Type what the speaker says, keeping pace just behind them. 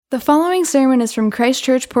The following sermon is from Christ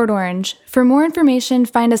Church, Port Orange. For more information,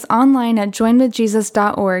 find us online at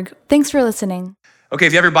joinwithjesus.org. Thanks for listening. Okay,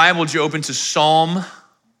 if you have your Bible, would you open to Psalm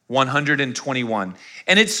 121?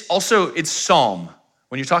 And it's Psalm.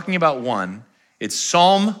 When you're talking about one, it's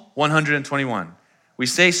Psalm 121. We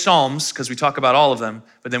say Psalms because we talk about all of them,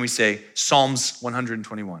 but then we say Psalms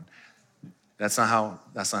 121. That's not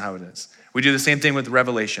how it is. We do the same thing with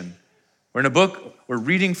Revelation. We're in a book, we're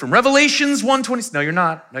reading from Revelations 120. No, you're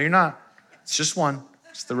not. It's just one.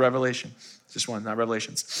 It's the Revelation. It's just one, not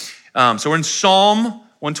Revelations. So we're in Psalm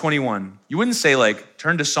 121. You wouldn't say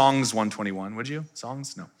turn to Songs 121, would you?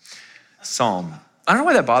 Songs? No. Psalm. I don't know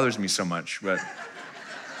why that bothers me so much, but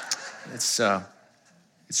it's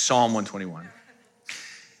Psalm 121.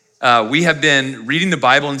 We have been reading the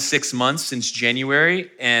Bible in 6 months since January,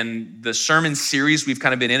 and the sermon series we've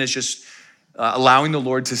kind of been in is just allowing the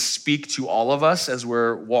Lord to speak to all of us as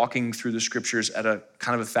we're walking through the scriptures at a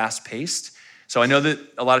kind of a fast pace. So I know that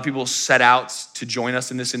a lot of people set out to join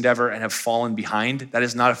us in this endeavor and have fallen behind. That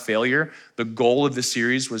is not a failure. The goal of the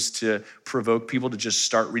series was to provoke people to just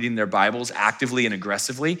start reading their Bibles actively and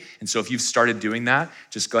aggressively. And so if you've started doing that,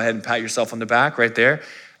 just go ahead and pat yourself on the back right there,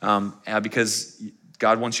 because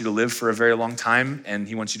God wants you to live for a very long time, and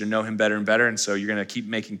he wants you to know him better and better, and so you're gonna keep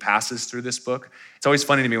making passes through this book. It's always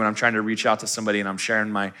funny to me when I'm trying to reach out to somebody and I'm sharing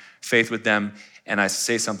my faith with them, and I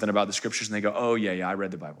say something about the scriptures, and they go, oh yeah, I read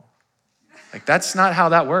the Bible. That's not how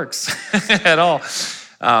that works at all.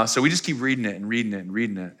 So we just keep reading it and reading it and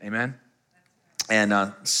reading it, amen?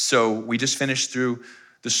 And so we just finished through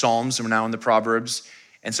the Psalms, and we're now in the Proverbs,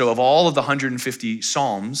 and so of all of the 150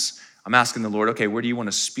 Psalms, I'm asking the Lord, okay, where do you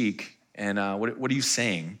wanna speak? And what are you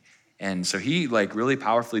saying? And so he really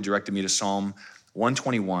powerfully directed me to Psalm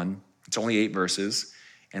 121. It's only 8 verses.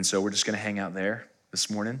 And so we're just gonna hang out there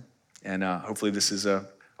this morning. And hopefully this is a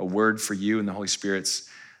word for you, and the Holy Spirit's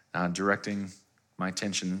directing my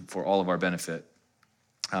attention for all of our benefit.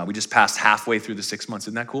 We just passed halfway through the 6 months.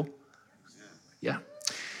 Isn't that cool? Yeah.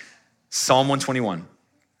 Psalm 121.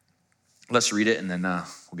 Let's read it and then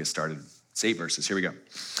we'll get started. It's 8 verses. Here we go.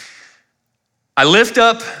 I lift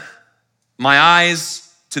up my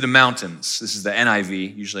eyes to the mountains. This is the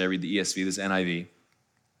NIV. Usually I read the ESV. This is NIV.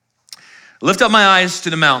 Lift up my eyes to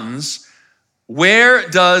the mountains. Where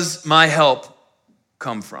does my help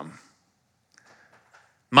come from?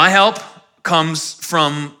 My help comes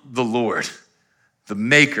from the Lord, the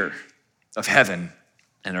maker of heaven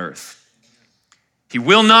and earth. He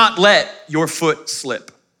will not let your foot slip.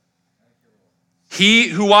 He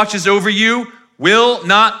who watches over you will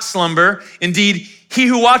not slumber. Indeed, he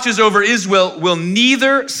who watches over Israel will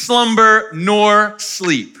neither slumber nor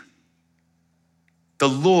sleep. The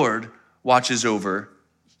Lord watches over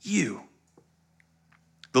you.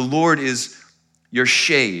 The Lord is your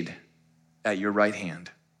shade at your right hand.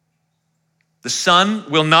 The sun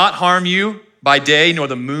will not harm you by day, nor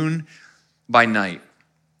the moon by night.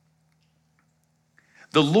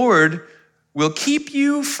 The Lord will keep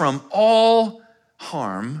you from all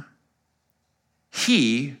harm.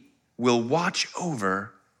 He will watch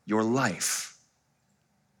over your life.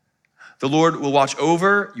 The Lord will watch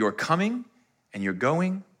over your coming and your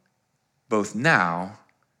going, both now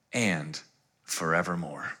and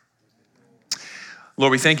forevermore. Lord,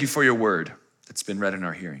 we thank you for your word that's been read in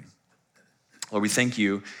our hearing. Lord, we thank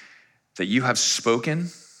you that you have spoken,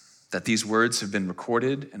 that these words have been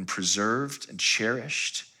recorded and preserved and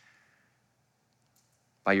cherished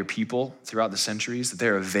by your people throughout the centuries, that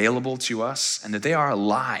they're available to us and that they are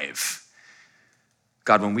alive.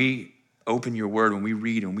 God, when we open your word, when we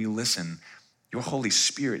read, when we listen, your Holy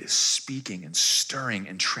Spirit is speaking and stirring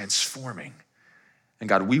and transforming. And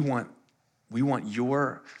God, we want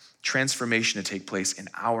your transformation to take place in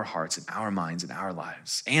our hearts, in our minds, in our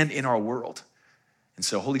lives, and in our world. And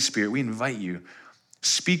so, Holy Spirit, we invite you,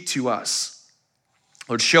 speak to us.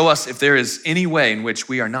 Lord, show us if there is any way in which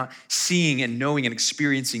we are not seeing and knowing and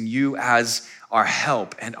experiencing you as our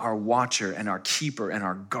help and our watcher and our keeper and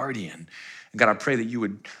our guardian. And God, I pray that you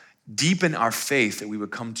would deepen our faith, that we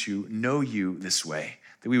would come to know you this way,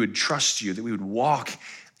 that we would trust you, that we would walk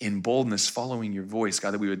in boldness following your voice,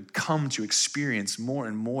 God, that we would come to experience more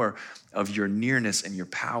and more of your nearness and your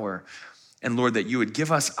power. And Lord, that you would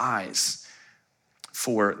give us eyes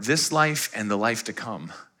for this life and the life to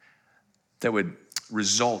come that would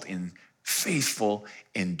result in faithful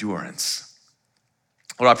endurance.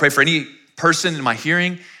 Lord, I pray for any person in my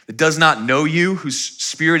hearing that does not know you, whose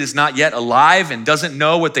spirit is not yet alive and doesn't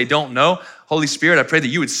know what they don't know. Holy Spirit, I pray that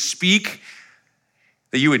you would speak,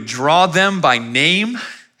 that you would draw them by name,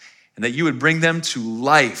 and that you would bring them to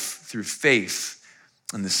life through faith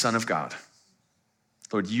in the Son of God.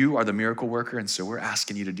 Lord, you are the miracle worker, and so we're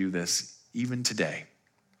asking you to do this even today.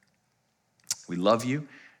 We love you,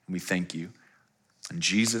 and we thank you. In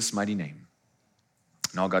Jesus' mighty name.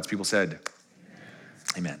 And all God's people said,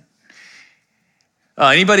 amen.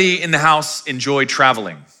 Anybody in the house enjoy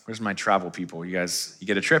traveling? Where's my travel people? You guys, you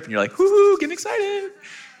get a trip and you're like, woo, getting excited.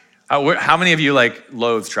 How many of you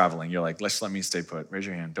loathe traveling? You're like, let me stay put. Raise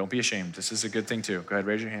your hand. Don't be ashamed. This is a good thing too. Go ahead,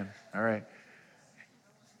 raise your hand. All right.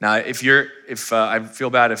 Now, I feel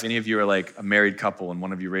bad if any of you are like a married couple and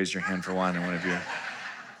one of you raised your hand for one and one of you,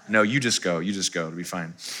 no, you just go. It'll be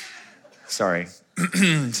fine. Sorry.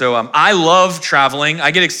 So I love traveling.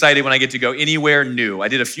 I get excited when I get to go anywhere new. I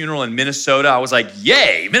did a funeral in Minnesota. I was like,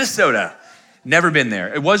 yay, Minnesota. Never been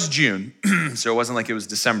there. It was June, so it wasn't like it was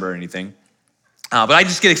December or anything. But I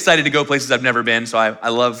just get excited to go places I've never been, so I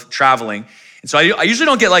love traveling. And so I usually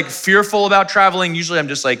don't get like fearful about traveling. Usually I'm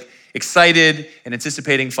just like excited and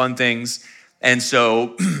anticipating fun things. And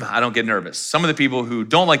so I don't get nervous. Some of the people who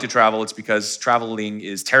don't like to travel, it's because traveling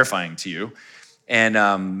is terrifying to you. And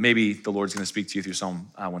maybe the Lord's gonna speak to you through Psalm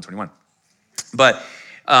 121. But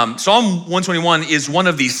Psalm 121 is one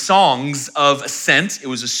of the songs of ascent. It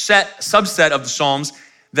was a subset of the Psalms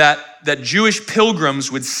that Jewish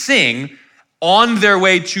pilgrims would sing on their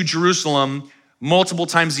way to Jerusalem multiple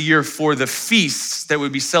times a year for the feasts that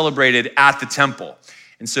would be celebrated at the temple.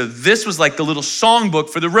 And so this was like the little songbook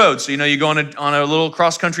for the road. So, you go on a little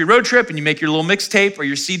cross-country road trip and you make your little mixtape or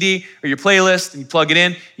your CD or your playlist and you plug it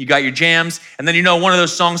in, you got your jams, and then one of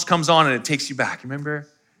those songs comes on and it takes you back. Remember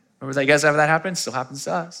that? You guys have that happen? Still happens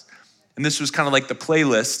to us. And this was kind of like the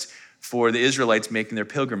playlist for the Israelites making their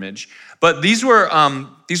pilgrimage. But these were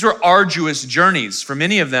arduous journeys for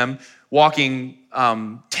many of them, walking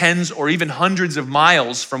tens or even hundreds of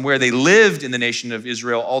miles from where they lived in the nation of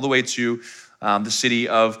Israel all the way to the city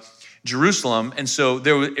of Jerusalem. And so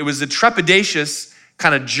it was a trepidatious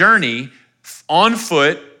kind of journey on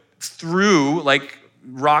foot through like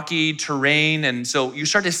rocky terrain. And so you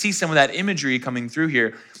start to see some of that imagery coming through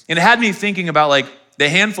here. And it had me thinking about like the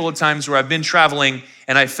handful of times where I've been traveling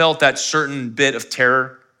and I felt that certain bit of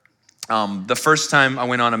terror. The first time I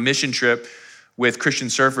went on a mission trip with Christian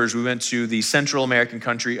surfers, we went to the Central American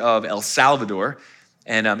country of El Salvador.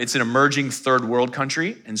 And it's an emerging third world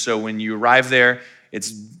country. And so when you arrive there, it's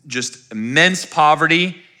just immense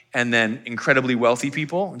poverty and then incredibly wealthy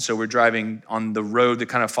people. And so we're driving on the road that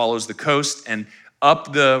kind of follows the coast, and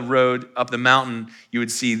up the road, up the mountain, you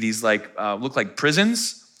would see these look like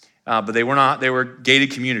prisons, but they were not. They were gated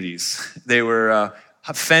communities. They were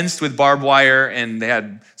fenced with barbed wire,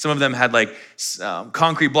 and some of them had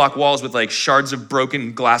concrete block walls with shards of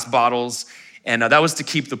broken glass bottles. And that was to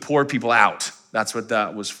keep the poor people out. That's what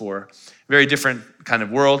that was for. Very different kind of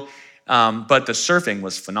world, but the surfing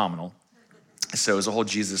was phenomenal. So it was a whole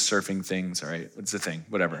Jesus surfing thing. Sorry, what's the thing?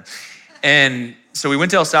 Whatever. And so we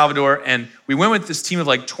went to El Salvador, and we went with this team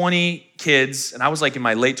of 20 kids, and I was in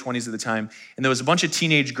my late 20s at the time, and there was a bunch of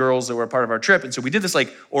teenage girls that were a part of our trip. And so we did this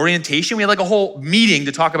orientation. We had a whole meeting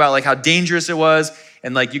to talk about how dangerous it was,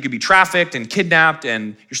 and you could be trafficked and kidnapped,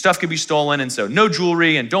 and your stuff could be stolen, and so no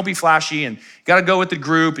jewelry, and don't be flashy, and you gotta go with the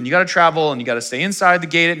group, and you gotta travel, and you gotta stay inside the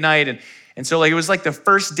gate at night. And so it was the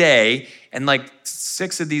first day, and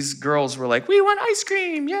 6 of these girls were we want ice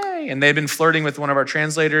cream, yay. And they had been flirting with one of our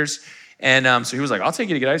translators. And so he was I'll take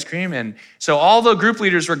you to get ice cream. And so all the group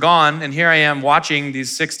leaders were gone, and here I am watching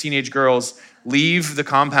these 6 teenage girls leave the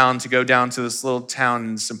compound to go down to this little town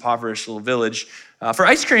in this impoverished little village for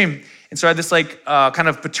ice cream. And so I had this kind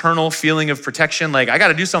of paternal feeling of protection, I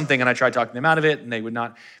gotta do something, and I tried talking them out of it, and they would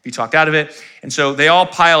not be talked out of it. And so they all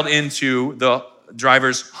piled into the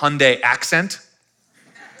driver's Hyundai Accent.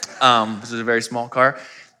 This is a very small car.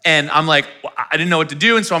 And I'm I didn't know what to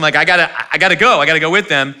do, and so I'm I gotta go with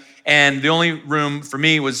them. And the only room for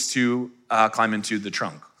me was to climb into the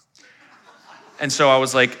trunk. And so I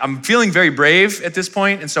was I'm feeling very brave at this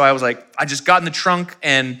point. And so I was I just got in the trunk.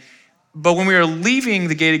 But when we were leaving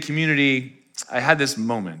the gated community, I had this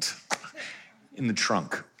moment in the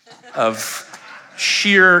trunk of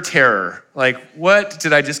sheer terror. What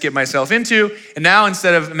did I just get myself into? And now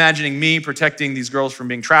instead of imagining me protecting these girls from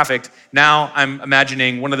being trafficked, now I'm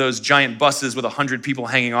imagining one of those giant buses with 100 people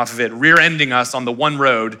hanging off of it, rear-ending us on the one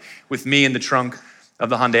road with me in the trunk of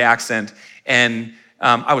the Hyundai Accent. And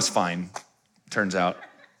I was fine, turns out.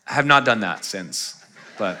 I have not done that since,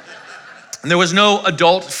 and there was no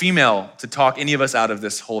adult female to talk any of us out of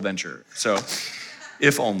this whole venture. So,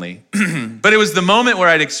 if only. But it was the moment where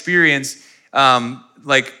I'd experienced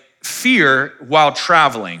fear while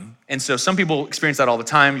traveling. And so some people experience that all the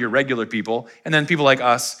time, you're regular people. And then people like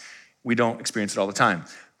us, we don't experience it all the time.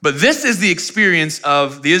 But this is the experience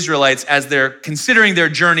of the Israelites as they're considering their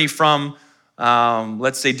journey from,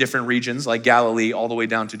 let's say, different regions like Galilee all the way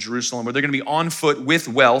down to Jerusalem, where they're going to be on foot with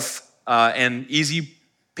wealth and easy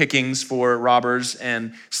pickings for robbers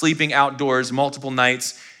and sleeping outdoors multiple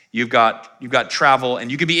nights. You've got travel,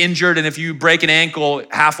 and you could be injured, and if you break an ankle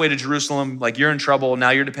halfway to Jerusalem, like you're in trouble. Now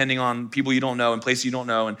you're depending on people you don't know and places you don't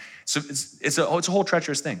know, and so it's a whole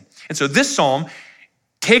treacherous thing. And so this psalm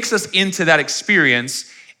takes us into that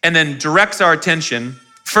experience and then directs our attention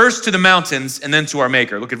first to the mountains and then to our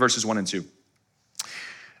Maker. Look at verses 1 and 2.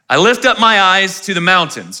 I lift up my eyes to the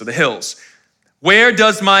mountains, or the hills. Where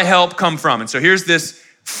does my help come from? And so here's this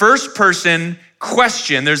first person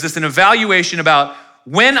question. There's an evaluation about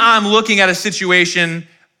when I'm looking at a situation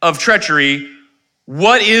of treachery,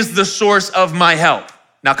 what is the source of my help?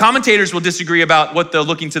 Now, commentators will disagree about what the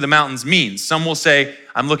looking to the mountains means. Some will say,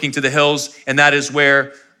 I'm looking to the hills, and that is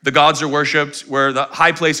where the gods are worshiped, where the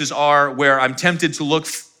high places are, where I'm tempted to look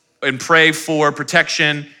and pray for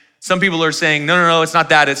protection. Some people are saying, no, it's not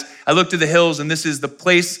that. It's I look to the hills, and this is the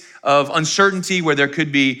place of uncertainty where there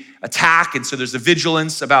could be attack, and so there's a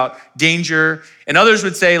vigilance about danger. And others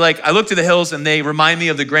would say, like, I look to the hills, and they remind me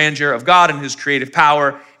of the grandeur of God and his creative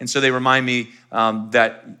power, and so they remind me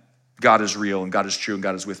that God is real, and God is true, and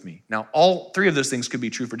God is with me. Now, all three of those things could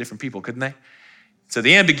be true for different people, couldn't they? So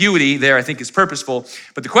the ambiguity there, I think, is purposeful.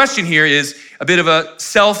 But the question here is a bit of a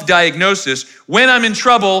self-diagnosis. When I'm in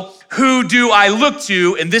trouble, who do I look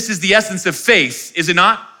to? And this is the essence of faith, is it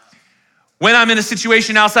not? When I'm in a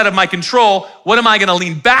situation outside of my control, what am I gonna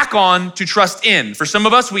lean back on to trust in? For some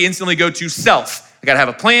of us, we instantly go to self. I gotta have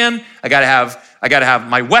a plan. I gotta have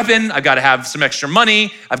my weapon. I've gotta have some extra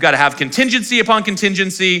money. I've gotta have contingency upon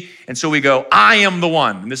contingency. And so we go, I am the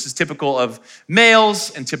one. And this is typical of males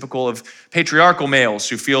and typical of patriarchal males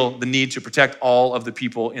who feel the need to protect all of the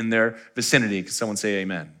people in their vicinity. Could someone say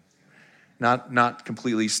amen? Not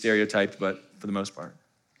completely stereotyped, but for the most part.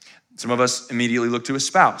 Some of us immediately look to a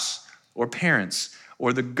spouse or parents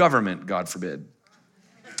or the government, God forbid.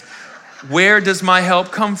 Where does my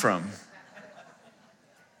help come from?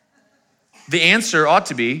 The answer ought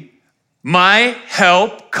to be, my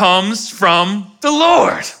help comes from the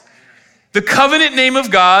Lord. The covenant name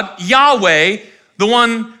of God, Yahweh, the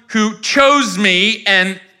one who chose me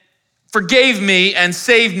and forgave me and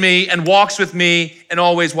saved me and walks with me and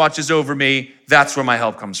always watches over me. That's where my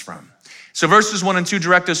help comes from. So verses 1 and 2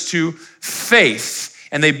 direct us to faith.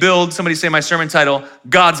 And they build, somebody say my sermon title,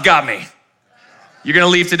 God's got me. You're gonna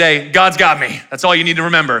leave today, God's got me. That's all you need to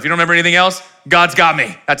remember. If you don't remember anything else, God's got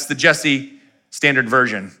me. That's the Jesse standard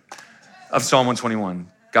version of Psalm 121.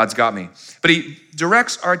 God's got me. But he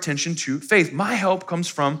directs our attention to faith. My help comes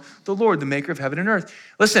from the Lord, the maker of heaven and earth.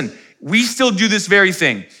 Listen, we still do this very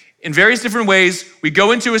thing. In various different ways, we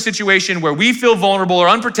go into a situation where we feel vulnerable or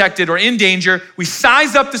unprotected or in danger. We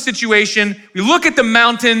size up the situation. We look at the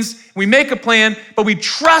mountains. We make a plan, but we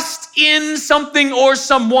trust in something or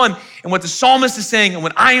someone. And what the psalmist is saying, and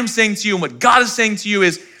what I am saying to you, and what God is saying to you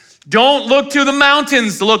is, don't look to the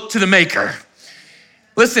mountains, look to the maker.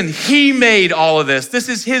 Listen, he made all of this. This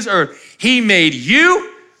is his earth. He made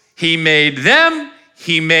you. He made them.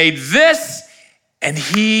 He made this. And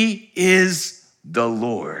he is the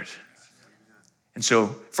Lord. And so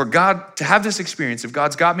for God to have this experience of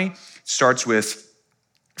God's got me, starts with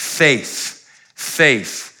faith,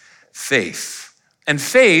 faith, faith. And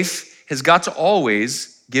faith has got to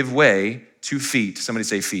always give way to feet. Somebody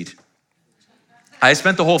say feet. I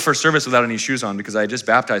spent the whole first service without any shoes on because I just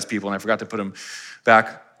baptized people and I forgot to put them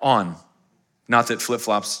back on. Not that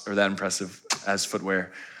flip-flops are that impressive as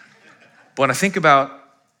footwear. But when I think about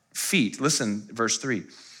feet, listen, verse 3.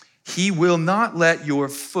 He will not let your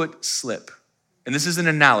foot slip. And this is an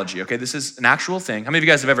analogy, okay? This is an actual thing. How many of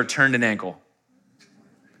you guys have ever turned an ankle?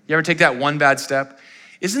 You ever take that one bad step?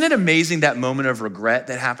 Isn't it amazing that moment of regret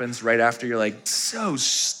that happens right after you're like, so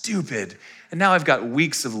stupid. And now I've got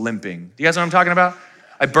weeks of limping. Do you guys know what I'm talking about?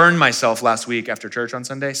 I burned myself last week after church on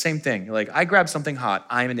Sunday. Same thing. You're like, I grabbed something hot.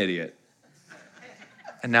 I'm an idiot.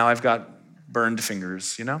 And now I've got burned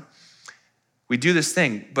fingers, you know? We do this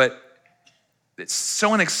thing, but it's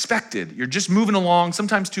so unexpected. You're just moving along,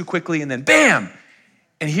 sometimes too quickly, and then bam!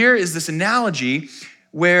 And here is this analogy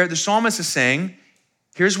where the psalmist is saying,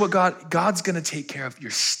 here's what God's gonna take care of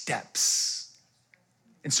your steps.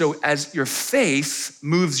 And so as your faith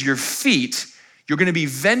moves your feet, you're gonna be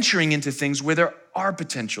venturing into things where there are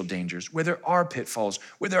potential dangers, where there are pitfalls,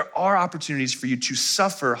 where there are opportunities for you to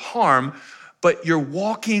suffer harm, but you're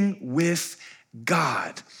walking with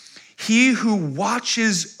God. He who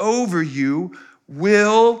watches over you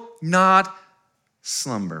will not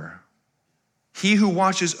slumber. He who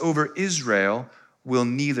watches over Israel will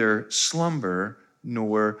neither slumber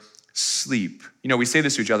nor sleep. You know, we say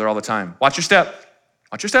this to each other all the time. Watch your step.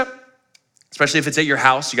 Watch your step. Especially if it's at your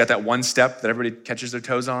house, you got that one step that everybody catches their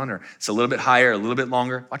toes on, or it's a little bit higher, a little bit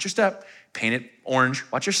longer. Watch your step. Paint it orange.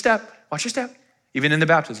 Watch your step. Watch your step. Even in the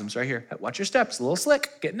baptisms right here. Watch your step. It's a little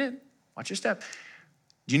slick, getting in. Watch your step.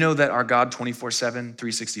 Do you know that our God 24/7,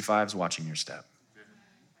 365 is watching your step?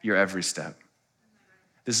 Your every step.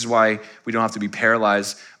 This is why we don't have to be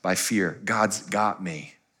paralyzed by fear. God's got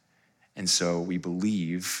me. And so we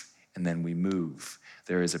believe and then we move.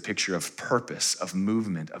 There is a picture of purpose, of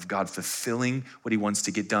movement, of God fulfilling what he wants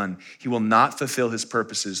to get done. He will not fulfill his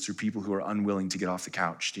purposes through people who are unwilling to get off the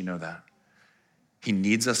couch. Do you know that? He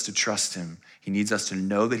needs us to trust him. He needs us to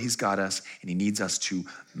know that he's got us, and he needs us to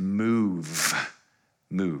move.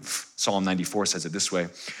 Move. Psalm 94 says it this way.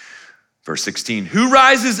 Verse 16, who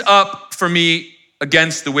rises up for me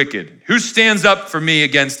against the wicked? Who stands up for me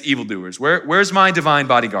against evildoers? Where's my divine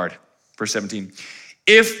bodyguard? Verse 17,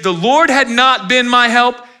 if the Lord had not been my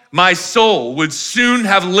help, my soul would soon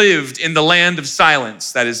have lived in the land of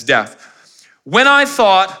silence, that is death. When I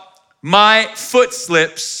thought my foot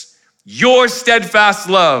slips, your steadfast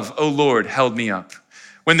love, O Lord, held me up.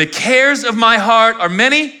 When the cares of my heart are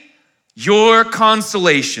many, your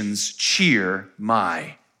consolations cheer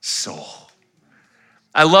my soul.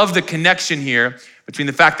 I love the connection here between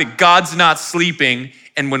the fact that God's not sleeping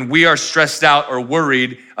and when we are stressed out or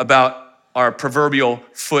worried about our proverbial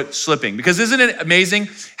foot slipping. Because isn't it amazing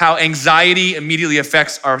how anxiety immediately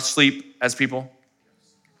affects our sleep as people?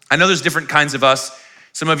 I know there's different kinds of us.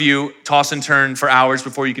 Some of you toss and turn for hours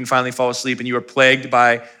before you can finally fall asleep, and you are plagued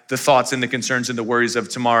by the thoughts and the concerns and the worries of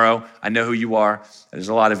tomorrow. I know who you are. There's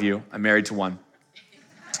a lot of you. I'm married to one.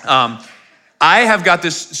 I have got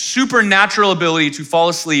this supernatural ability to fall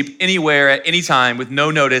asleep anywhere at any time with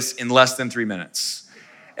no notice in less than 3 minutes.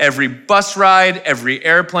 Every bus ride, every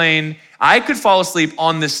airplane, I could fall asleep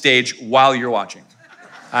on this stage while you're watching.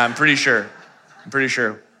 I'm pretty sure.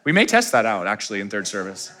 We may test that out actually in third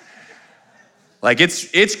service. Like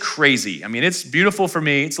it's crazy. I mean, it's beautiful for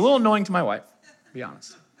me. It's a little annoying to my wife, to be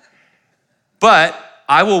honest. But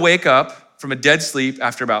I will wake up from a dead sleep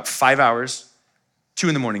after about 5 hours, 2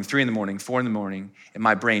 in the morning, 3 in the morning, 4 in the morning, and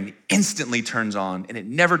my brain instantly turns on, and it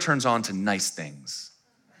never turns on to nice things.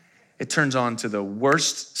 It turns on to the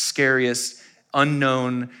worst, scariest,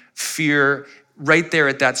 unknown fear right there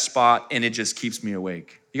at that spot, and it just keeps me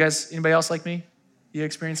awake. You guys, anybody else like me? You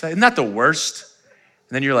experience that? Isn't that the worst?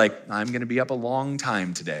 And then you're like, I'm gonna be up a long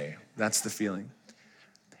time today. That's the feeling.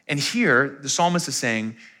 And here, the psalmist is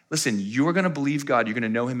saying, listen, you're gonna believe God, you're gonna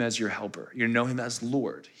know him as your helper. You're gonna know him as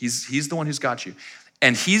Lord. He's the one who's got you.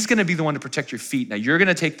 And he's gonna be the one to protect your feet. Now you're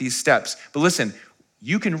gonna take these steps, but listen,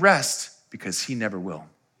 you can rest because he never will.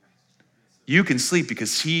 You can sleep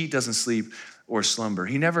because he doesn't sleep or slumber.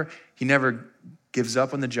 He never gives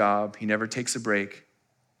up on the job. He never takes a break.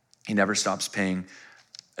 He never stops paying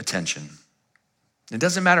attention. It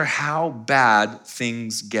doesn't matter how bad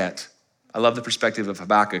things get. I love the perspective of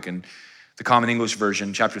Habakkuk in the Common English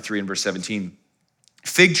Version, chapter 3 and verse 17.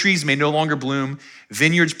 Fig trees may no longer bloom,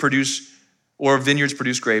 vineyards produce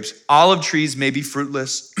grapes. Olive trees may be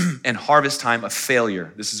fruitless, and harvest time a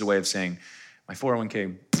failure. This is a way of saying, my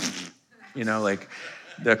 401k, like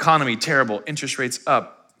the economy terrible, interest rates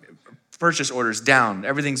up, purchase orders down,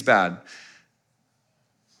 everything's bad.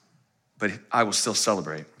 But I will still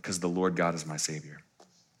celebrate because the Lord God is my Savior.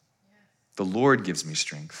 The Lord gives me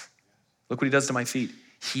strength. Look what he does to my feet.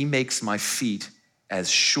 He makes my feet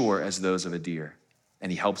as sure as those of a deer,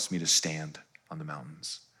 and he helps me to stand on the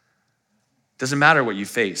mountains. Doesn't matter what you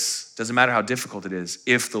face. Doesn't matter how difficult it is.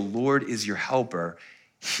 If the Lord is your helper,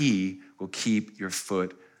 he will keep your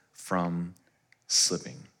foot from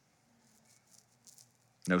slipping.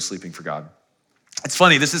 No sleeping for God. It's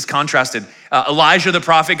funny, this is contrasted. Elijah the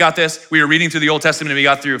prophet got this. We were reading through the Old Testament and we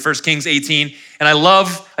got through 1 Kings 18. And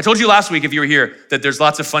I told you last week if you were here that there's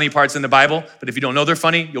lots of funny parts in the Bible, but if you don't know they're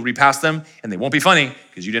funny, you'll read past them and they won't be funny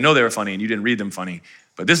because you didn't know they were funny and you didn't read them funny.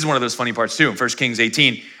 But this is one of those funny parts too. In 1 Kings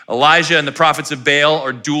 18, Elijah and the prophets of Baal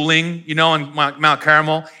are dueling, on Mount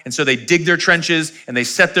Carmel. And so they dig their trenches and they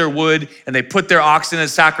set their wood and they put their oxen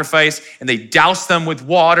as sacrifice and they douse them with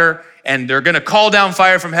water and they're gonna call down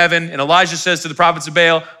fire from heaven. And Elijah says to the prophets of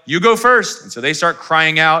Baal, you go first. And so they start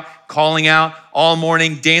crying out, calling out all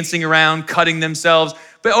morning, dancing around, cutting themselves.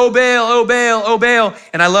 But oh Baal, oh Baal, oh Baal.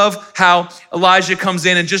 And I love how Elijah comes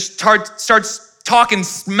in and just starts talking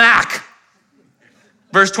smack.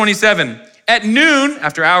 Verse 27, at noon,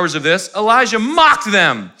 after hours of this, Elijah mocked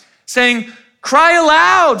them, saying, cry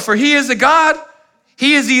aloud, for he is a God.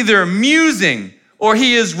 He is either musing or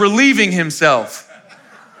he is relieving himself.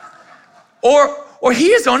 Or or he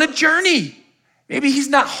is on a journey. Maybe he's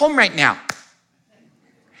not home right now.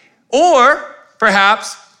 Or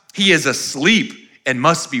perhaps he is asleep and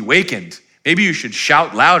must be wakened. Maybe you should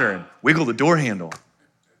shout louder and wiggle the door handle.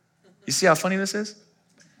 You see how funny this is?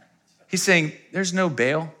 He's saying, there's no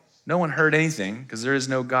Baal. No one heard anything because there is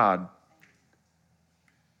no God.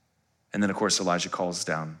 And then, of course, Elijah calls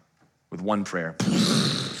down with one prayer.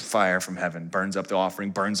 Fire from heaven burns up the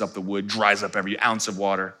offering, burns up the wood, dries up every ounce of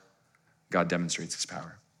water. God demonstrates his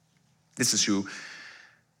power. This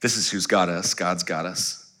is who's got us. God's got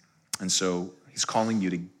us. And so he's calling you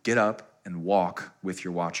to get up and walk with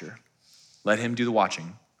your watcher. Let him do the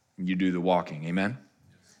watching and you do the walking. Amen?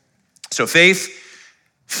 So faith,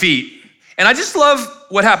 feet. And I just love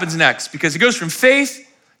what happens next because it goes from faith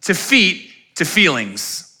to feet to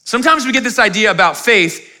feelings. Sometimes we get this idea about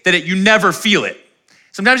faith that you never feel it.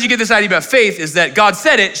 Sometimes you get this idea about faith is that God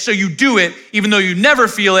said it, so you do it, even though you never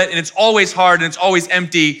feel it, and it's always hard, and it's always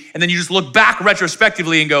empty, and then you just look back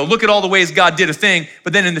retrospectively and go, look at all the ways God did a thing,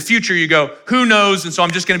 but then in the future you go, who knows, and so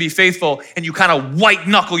I'm just gonna be faithful, and you kind of white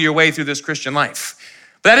knuckle your way through this Christian life.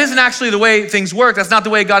 But that isn't actually the way things work. That's not the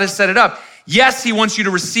way God has set it up. Yes, he wants you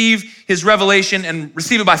to receive his revelation and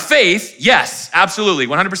receive it by faith. Yes, absolutely,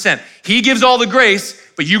 100%. He gives all the grace,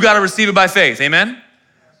 but you gotta receive it by faith, amen?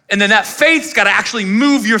 And then that faith's gotta actually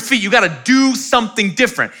move your feet. You gotta do something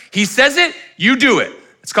different. He says it, you do it.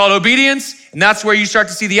 It's called obedience, and that's where you start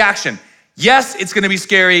to see the action. Yes, it's gonna be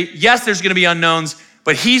scary. Yes, there's gonna be unknowns,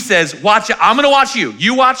 but he says, watch it. I'm gonna watch you.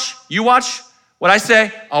 You watch what I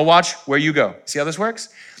say, I'll watch where you go. See how this works?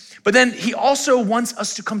 But then he also wants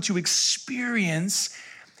us to come to experience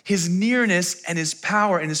his nearness and his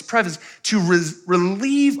power and his presence to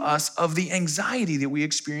relieve us of the anxiety that we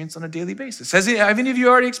experience on a daily basis. Have any of you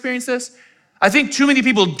already experienced this? I think too many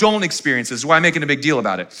people don't experience this. That's why I'm making a big deal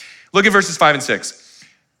about it. Look at verses 5 and 6.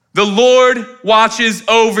 The Lord watches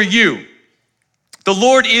over you. The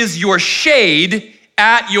Lord is your shade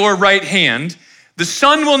at your right hand. The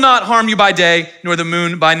sun will not harm you by day, nor the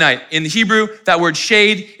moon by night. In the Hebrew, that word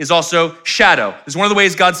shade is also shadow. It's one of the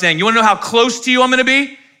ways God's saying, you wanna know how close to you I'm gonna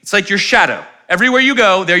be? It's like your shadow. Everywhere you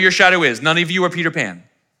go, there your shadow is. None of you are Peter Pan,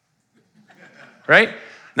 right?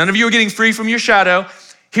 None of you are getting free from your shadow.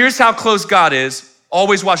 Here's how close God is,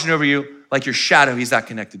 always watching over you, like your shadow, he's that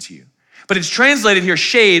connected to you. But it's translated here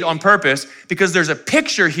shade on purpose because there's a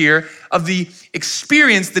picture here of the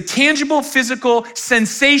experience, the tangible physical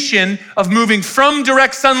sensation of moving from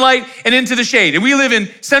direct sunlight and into the shade. And we live in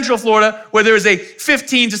Central Florida where there is a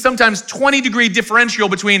 15 to sometimes 20 degree differential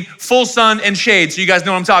between full sun and shade. So you guys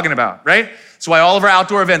know what I'm talking about, right? That's why all of our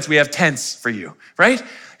outdoor events, we have tents for you, right?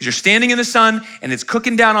 Because you're standing in the sun and it's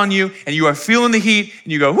cooking down on you and you are feeling the heat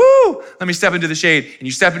and you go, woo, let me step into the shade. And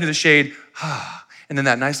you step into the shade, and then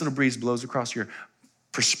that nice little breeze blows across your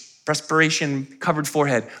perspiration-covered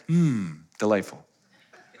forehead. Delightful.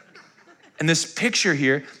 And this picture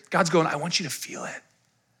here, God's going, I want you to feel it.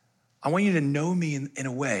 I want you to know me in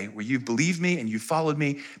a way where you've believed me and you've followed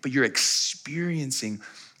me, but you're experiencing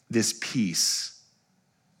this peace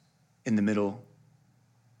in the middle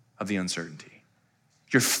of the uncertainty.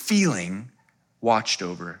 You're feeling watched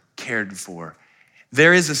over, cared for.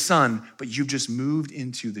 There is a sun, but you've just moved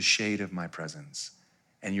into the shade of my presence.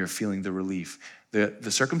 And you're feeling the relief.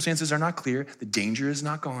 The circumstances are not clear. The danger is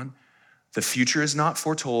not gone. The future is not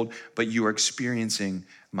foretold, but you are experiencing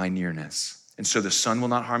my nearness. And so the sun will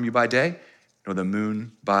not harm you by day, nor the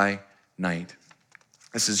moon by night.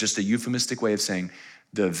 This is just a euphemistic way of saying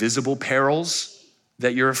the visible perils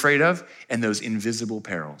that you're afraid of and those invisible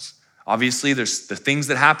perils. Obviously, there's the things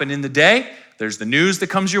that happen in the day. There's the news that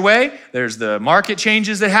comes your way. There's the market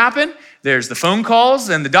changes that happen. There's the phone calls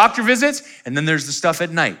and the doctor visits. And then there's the stuff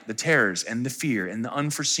at night, the terrors and the fear and the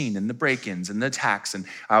unforeseen and the break-ins and the attacks. And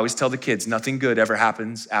I always tell the kids, nothing good ever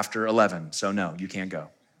happens after 11. So no, you can't go.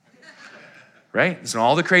 Right? It's when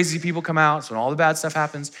all the crazy people come out. It's when all the bad stuff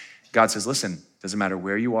happens. God says, listen, doesn't matter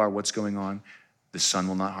where you are, what's going on. The sun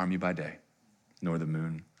will not harm you by day, nor the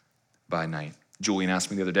moon by night. Julian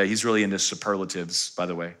asked me the other day, he's really into superlatives, by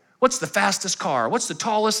the way. What's the fastest car? What's the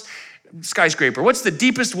tallest skyscraper? What's the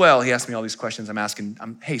deepest well? He asked me all these questions. I'm asking,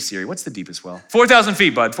 hey Siri, what's the deepest well? 4,000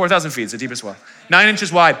 feet, bud. 4,000 feet is the deepest well. 9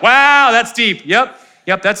 inches wide. Wow, that's deep. Yep,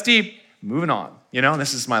 that's deep. Moving on.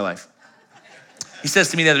 This is my life. He says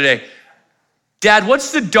to me the other day, Dad,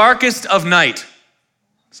 what's the darkest of night?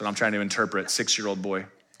 So I'm trying to interpret, 6-year-old boy.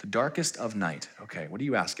 The darkest of night. Okay, what are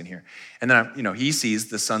you asking here? And then, he sees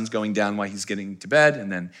the sun's going down while he's getting to bed,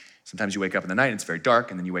 and then Sometimes you wake up in the night and it's very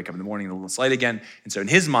dark, and then you wake up in the morning and it's light again. And so in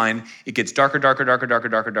his mind, it gets darker, darker, darker, darker,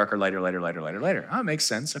 darker, darker, lighter, lighter, lighter, lighter, lighter. Oh, it makes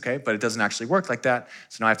sense, okay, but it doesn't actually work like that.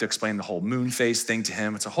 So now I have to explain the whole moon phase thing to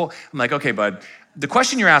him. I'm like, okay, bud, the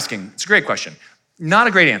question you're asking, it's a great question. Not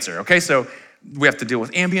a great answer, okay? So we have to deal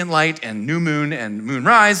with ambient light and new moon and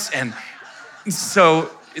moonrise. And so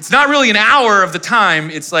it's not really an hour of the time,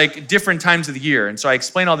 it's like different times of the year. And so I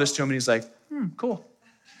explain all this to him and he's like, cool.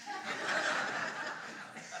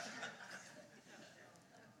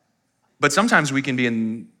 But sometimes we can be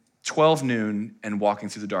in 12 noon and walking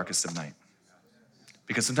through the darkest of night.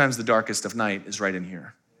 Because sometimes the darkest of night is right in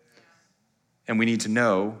here. And we need to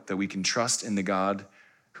know that we can trust in the God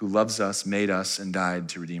who loves us, made us, and died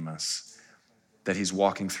to redeem us. That he's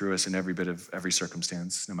walking through us in every bit of every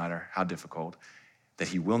circumstance, no matter how difficult. That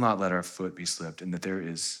he will not let our foot be slipped, and that there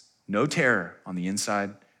is no terror on the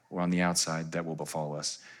inside or on the outside that will befall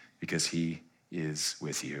us, because he is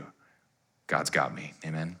with you. God's got me,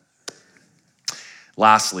 amen?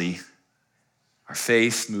 Lastly, our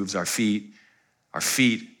faith moves our feet. Our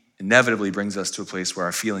feet inevitably brings us to a place where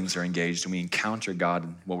our feelings are engaged and we encounter God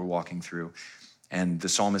in what we're walking through. And the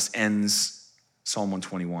psalmist ends Psalm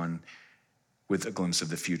 121 with a glimpse of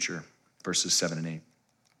the future, verses 7 and 8.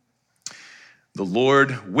 The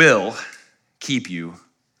Lord will keep you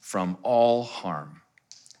from all harm.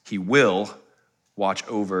 He will watch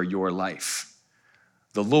over your life.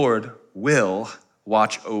 The Lord will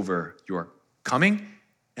watch over your coming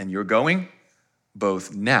and your going,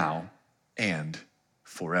 both now and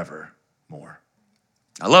forevermore.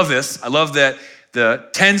 I love this. I love that the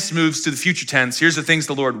tense moves to the future tense. Here's the things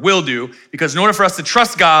the Lord will do, because in order for us to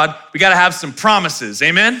trust God, we got to have some promises.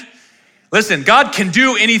 Amen? Listen, God can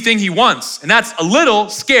do anything he wants, and that's a little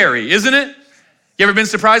scary, isn't it? You ever been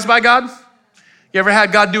surprised by God? You ever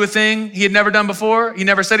had God do a thing he had never done before? He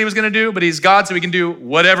never said he was going to do, but he's God, so he can do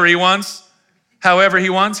whatever he wants, however he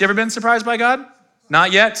wants. You ever been surprised by God?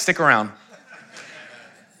 Not yet? Stick around.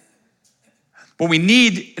 What we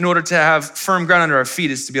need in order to have firm ground under our feet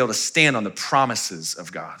is to be able to stand on the promises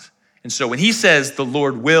of God. And so when he says the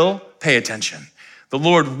Lord will, pay attention. The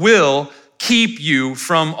Lord will keep you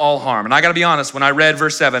from all harm. And I gotta be honest, when I read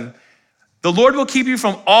verse 7, the Lord will keep you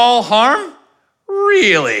from all harm?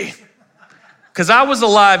 Really? Because I was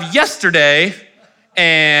alive yesterday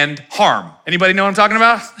and harm. Anybody know what I'm talking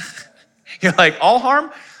about? You're like, all harm?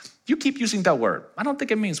 You keep using that word. I don't think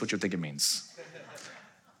it means what you think it means.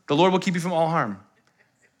 The Lord will keep you from all harm.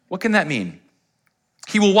 What can that mean?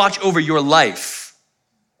 He will watch over your life.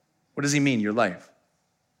 What does he mean, your life?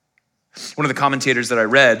 One of the commentators that I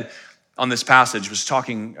read on this passage was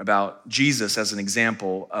talking about Jesus as an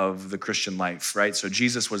example of the Christian life, right? So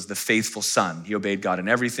Jesus was the faithful son. He obeyed God in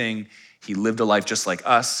everything. He lived a life just like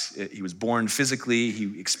us. He was born physically.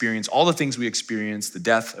 He experienced all the things we experience, the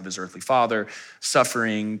death of his earthly father,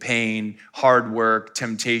 suffering, pain, hard work,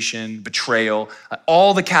 temptation, betrayal,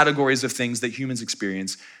 all the categories of things that humans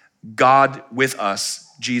experience. God with us,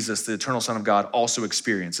 Jesus, the eternal Son of God, also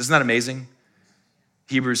experienced. Isn't that amazing?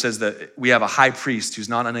 Hebrews says that we have a high priest who's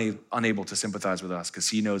not unable to sympathize with us because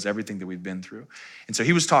he knows everything that we've been through. And so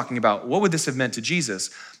he was talking about what would this have meant to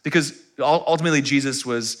Jesus? Because ultimately Jesus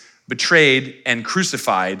was betrayed and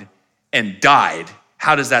crucified and died.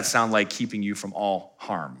 How does that sound like keeping you from all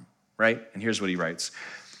harm, right? And here's what he writes.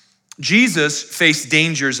 Jesus faced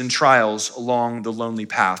dangers and trials along the lonely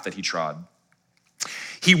path that he trod.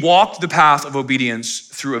 He walked the path of obedience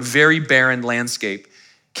through a very barren landscape,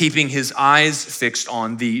 keeping his eyes fixed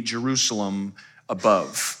on the Jerusalem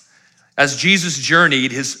above. As Jesus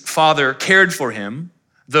journeyed, his Father cared for him,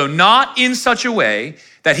 though not in such a way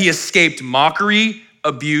that he escaped mockery,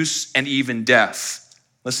 abuse, and even death.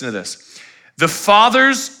 Listen to this. The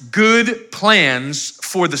Father's good plans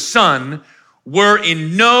for the Son were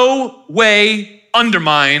in no way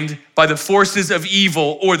undermined by the forces of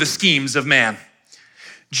evil or the schemes of man.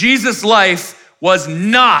 Jesus' life was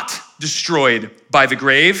not destroyed by the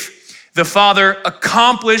grave. The Father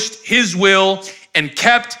accomplished his will and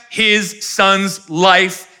kept his Son's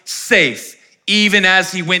life safe, even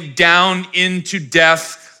as he went down into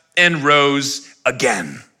death and rose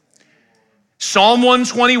again. Psalm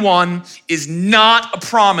 121 is not a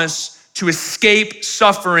promise to escape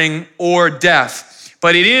suffering or death,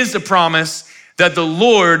 but it is a promise that the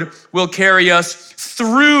Lord will carry us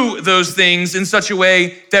through those things in such a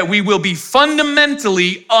way that we will be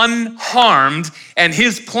fundamentally unharmed and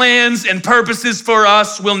his plans and purposes for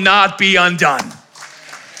us will not be undone.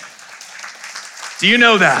 Do you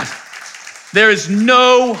know that? There is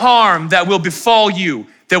no harm that will befall you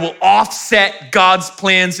that will offset God's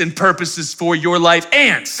plans and purposes for your life.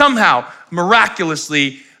 And somehow,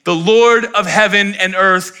 miraculously, the Lord of heaven and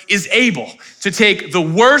earth is able to take the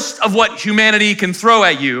worst of what humanity can throw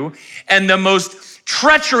at you and the most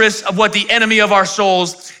treacherous of what the enemy of our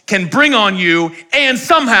souls can bring on you and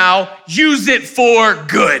somehow use it for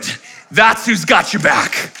good. That's who's got your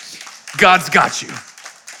back. God's got you.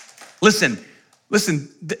 Listen,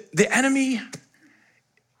 the enemy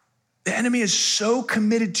is so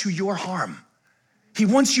committed to your harm. He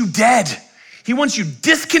wants you dead. He wants you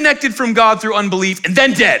disconnected from God through unbelief and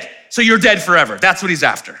then dead. So you're dead forever. That's what he's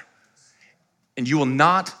after. And you will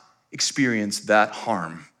not experience that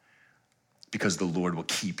harm because the Lord will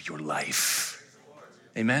keep your life.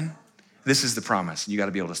 Amen? This is the promise. And you got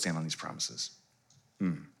to be able to stand on these promises.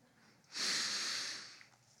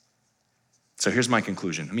 So here's my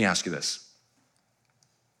conclusion. Let me ask you this.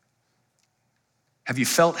 Have you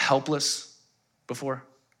felt helpless before?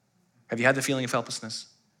 Have you had the feeling of helplessness?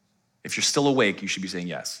 If you're still awake, you should be saying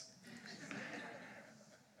yes.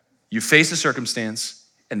 You face a circumstance,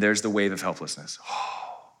 and there's the wave of helplessness.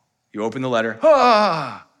 You open the letter,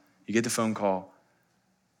 you get the phone call,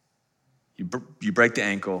 you break the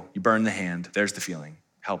ankle, you burn the hand, there's the feeling,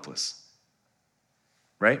 helpless,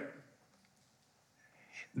 right?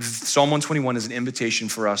 Psalm 121 is an invitation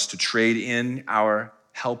for us to trade in our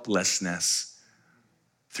helplessness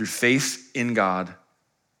through faith in God,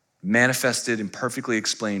 manifested and perfectly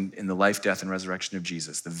explained in the life, death, and resurrection of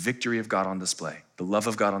Jesus, the victory of God on display, the love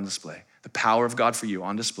of God on display, the power of God for you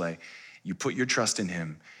on display. You put your trust in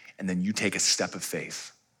him, and then you take a step of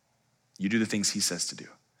faith. You do the things he says to do.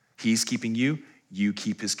 He's keeping you, you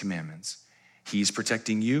keep his commandments. He's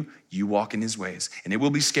protecting you, you walk in his ways. And it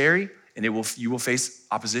will be scary, and you will face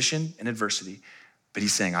opposition and adversity, but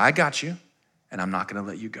he's saying, I got you, and I'm not gonna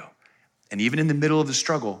let you go. And even in the middle of the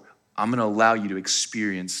struggle, I'm gonna allow you to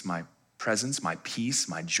experience my presence, my peace,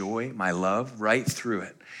 my joy, my love right through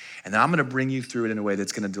it. And then I'm gonna bring you through it in a way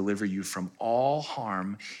that's gonna deliver you from all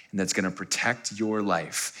harm and that's gonna protect your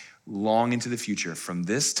life long into the future from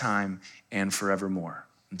this time and forevermore.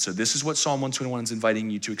 And so this is what Psalm 121 is inviting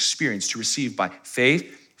you to experience, to receive by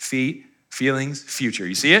faith, feelings, future.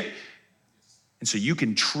 You see it? And so you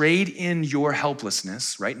can trade in your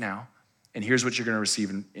helplessness right now, and here's what you're gonna receive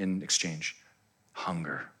in exchange: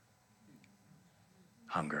 hunger.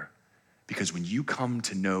 Hunger. Because when you come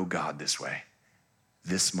to know God this way,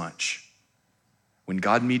 this much, when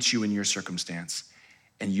God meets you in your circumstance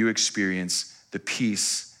and you experience the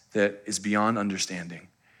peace that is beyond understanding,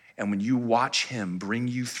 and when you watch him bring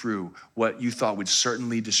you through what you thought would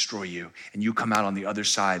certainly destroy you, and you come out on the other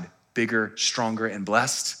side bigger, stronger, and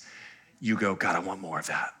blessed, you go, God, I want more of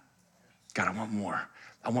that. God, I want more.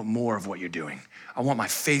 I want more of what you're doing. I want my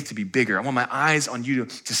faith to be bigger. I want my eyes on you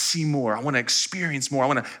to see more. I want to experience more. I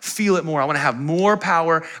want to feel it more. I want to have more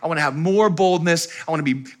power. I want to have more boldness. I want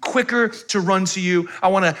to be quicker to run to you. I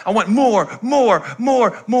want more.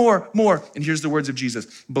 And here's the words of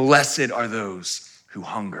Jesus. Blessed are those who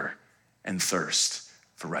hunger and thirst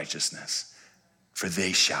for righteousness, for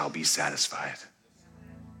they shall be satisfied.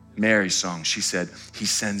 Mary's song, she said, he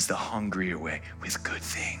sends the hungry away with good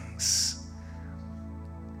things.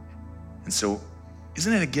 And so,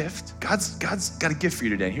 isn't it a gift? God's got a gift for you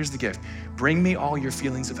today. Here's the gift. Bring me all your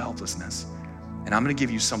feelings of helplessness, and I'm gonna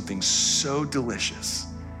give you something so delicious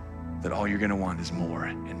that all you're gonna want is more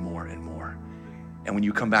and more and more. And when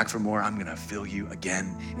you come back for more, I'm gonna fill you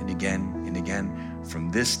again and again and again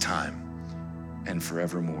from this time and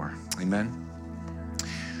forevermore. Amen.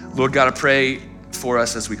 Lord God, I pray for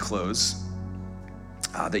us as we close,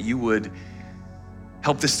 that you would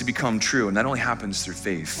help this to become true. And that only happens through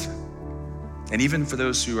faith. And even for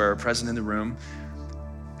those who are present in the room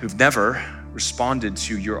who've never responded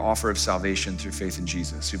to your offer of salvation through faith in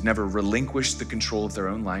Jesus, who've never relinquished the control of their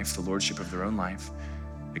own life, the lordship of their own life,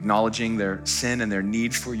 acknowledging their sin and their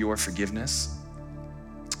need for your forgiveness.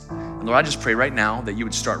 And Lord, I just pray right now that you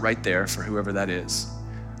would start right there for whoever that is.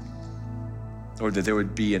 Lord, that there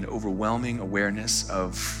would be an overwhelming awareness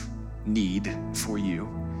of need for you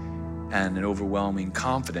and an overwhelming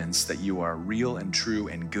confidence that you are real and true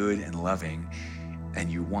and good and loving,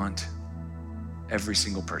 and you want every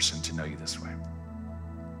single person to know you this way.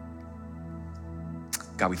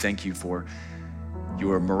 God, we thank you for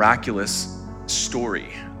your miraculous story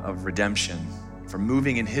of redemption, for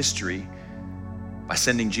moving in history by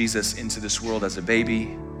sending Jesus into this world as a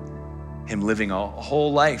baby, him living a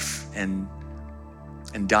whole life and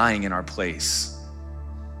dying in our place,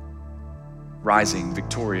 rising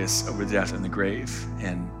victorious over death and the grave,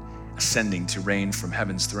 and ascending to reign from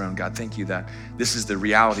heaven's throne. God, thank you that this is the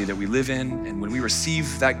reality that we live in. And when we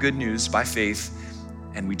receive that good news by faith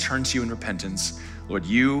and we turn to you in repentance, Lord,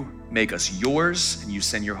 you make us yours and you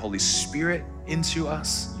send your Holy Spirit into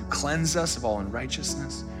us. cleanse us of all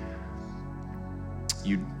unrighteousness.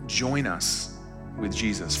 You join us with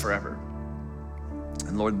Jesus forever.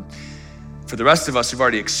 And Lord, for the rest of us who've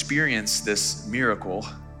already experienced this miracle,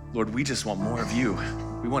 Lord, we just want more of you.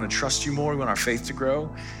 We want to trust you more. We want our faith to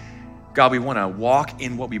grow. God, we want to walk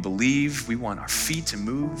in what we believe. We want our feet to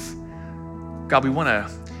move. God, we want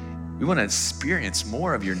to experience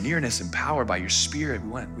more of your nearness and power by your Spirit.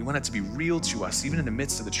 We want it to be real to us, even in the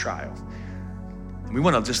midst of the trial. And we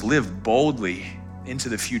want to just live boldly into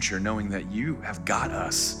the future, knowing that you have got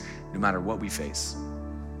us no matter what we face.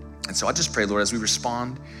 And so I just pray, Lord, as we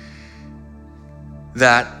respond,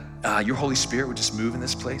 that your Holy Spirit would just move in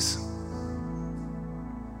this place.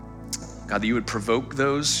 God, that you would provoke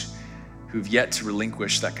those who've yet to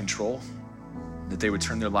relinquish that control, that they would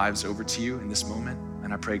turn their lives over to you in this moment.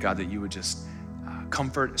 And I pray, God, that you would just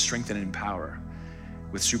comfort, strengthen, and empower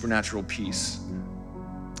with supernatural peace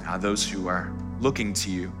those who are looking to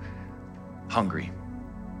you hungry.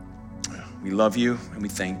 We love you and we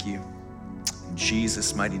thank you. In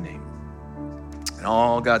Jesus' mighty name. And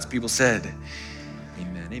all God's people said,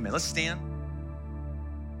 amen. Amen. Let's stand.